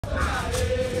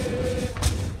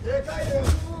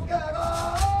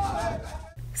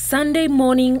Sunday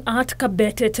morning at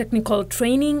Kabete Technical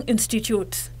Training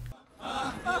Institute.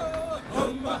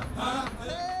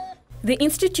 The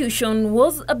institution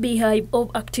was a beehive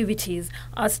of activities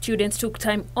as students took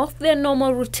time off their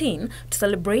normal routine to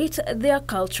celebrate their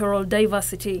cultural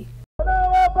diversity.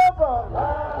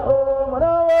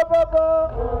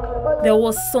 There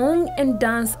was song and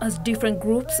dance as different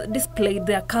groups displayed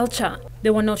their culture.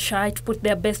 They were not shy to put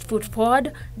their best foot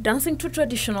forward, dancing to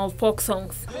traditional folk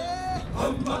songs.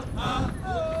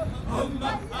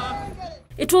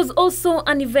 It was also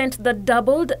an event that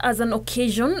doubled as an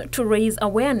occasion to raise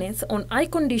awareness on eye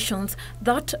conditions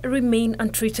that remain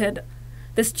untreated.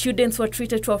 The students were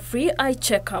treated to a free eye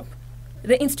checkup.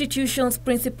 The institution's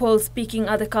principal, speaking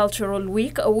at the Cultural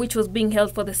Week, which was being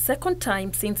held for the second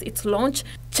time since its launch,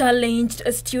 challenged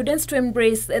students to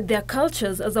embrace their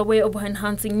cultures as a way of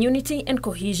enhancing unity and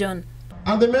cohesion.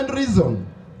 And the main reason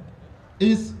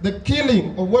is the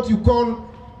killing of what you call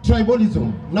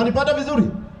tribalism. Nanipata vizuri?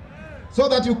 So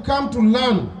that you come to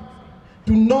learn,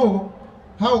 to know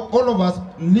how all of us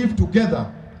live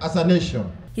together as a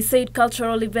nation. He said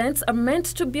cultural events are meant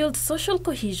to build social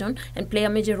cohesion and play a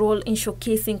major role in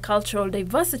showcasing cultural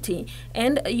diversity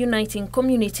and uniting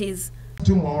communities.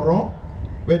 Tomorrow,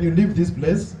 when you leave this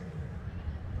place,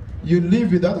 you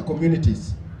live with other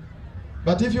communities.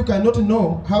 But if you cannot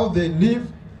know how they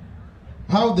live,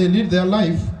 how they live their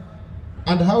life,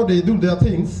 and how they do their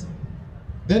things,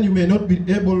 then you may not be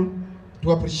able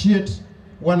to appreciate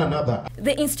one another.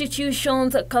 The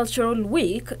institution's Cultural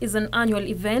Week is an annual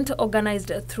event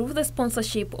organized through the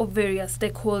sponsorship of various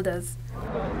stakeholders.